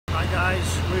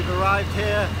Guys, we've arrived here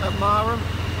at Marham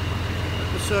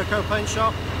at the Serco paint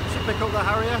shop to pick up the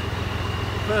Harrier.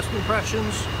 First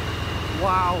impressions,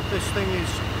 wow, this thing is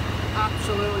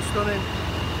absolutely stunning.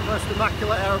 Most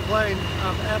immaculate aeroplane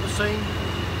I've ever seen.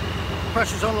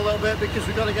 Pressure's on a little bit because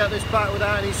we've got to get this back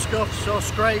without any scuffs or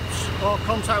scrapes or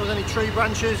contact with any tree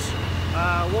branches.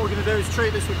 What we're going to do is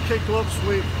treat this with kid gloves.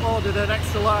 We've ordered an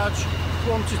extra large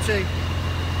quantity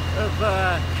of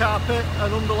carpet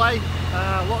and underlay,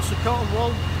 lots of cotton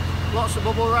wool, lots of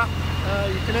bubble wrap.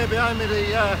 You can hear behind me the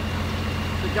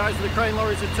guys with the crane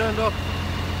lorries have turned up,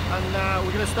 and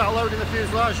we're going to start loading the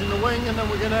fuselage and the wing, and then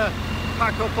we're going to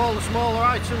pack up all the smaller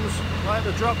items like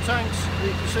the drop tanks that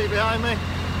you can see behind me,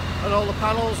 and all the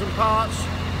panels and parts.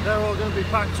 They're all going to be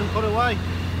packed and put away.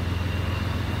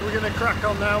 We're going to crack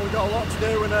on now. We've got a lot to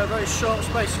do in a very short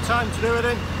space of time to do it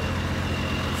in.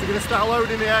 We're going to start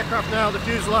loading the aircraft now, the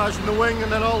fuselage and the wing,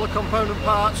 and then all the component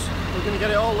parts. We're going to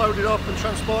get it all loaded up and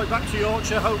transport it back to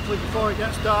Yorkshire, hopefully before it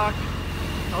gets dark.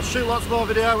 I'll shoot lots more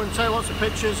video and take lots of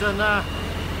pictures, and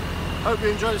hope you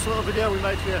enjoy this little video we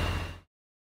made for you.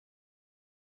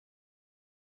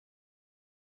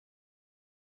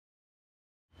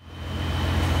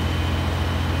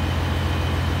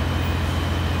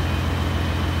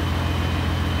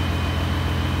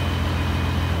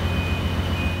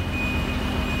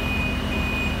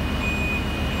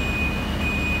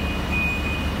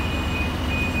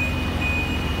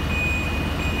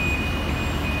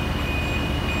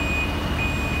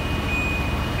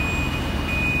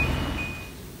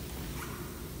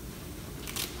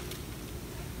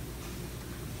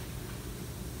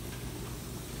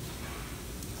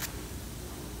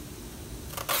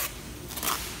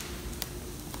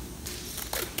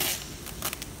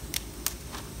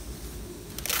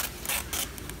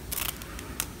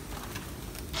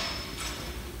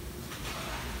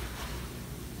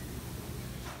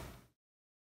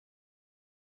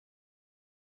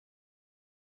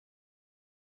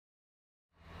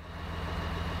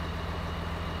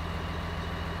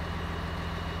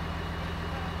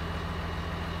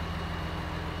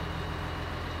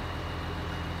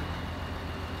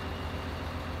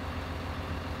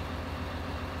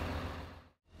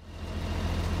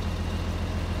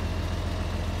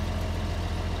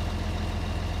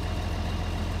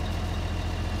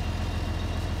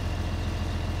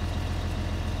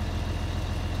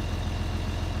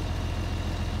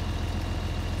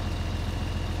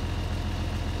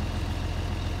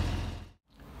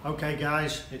 Okay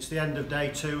guys, it's the end of day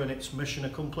 2 and it's mission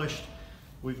accomplished.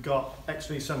 We've got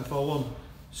XV741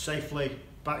 safely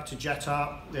back to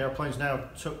Jetart. The aeroplane's now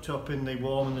tucked up in the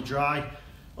warm and the dry,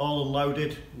 all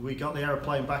unloaded. We got the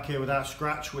aeroplane back here without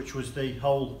scratch, which was the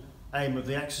whole aim of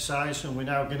the exercise, and we're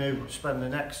now going to spend the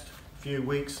next few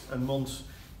weeks and months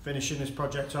finishing this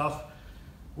project off.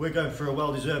 We're going for a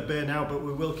well-deserved beer now, but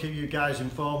we will keep you guys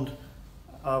informed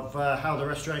of how the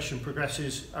restoration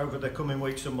progresses over the coming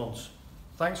weeks and months.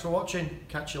 Thanks for watching,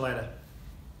 catch you later.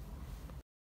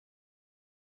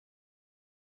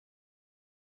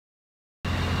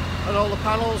 And all the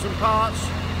panels and parts,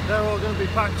 they're all going to be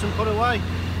packed and put away.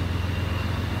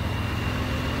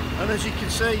 And as you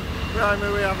can see behind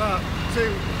me, we have our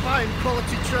 2 fine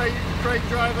quality crate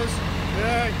drivers.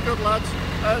 Yeah, good lads.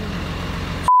 And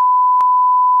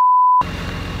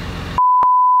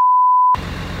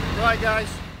right guys.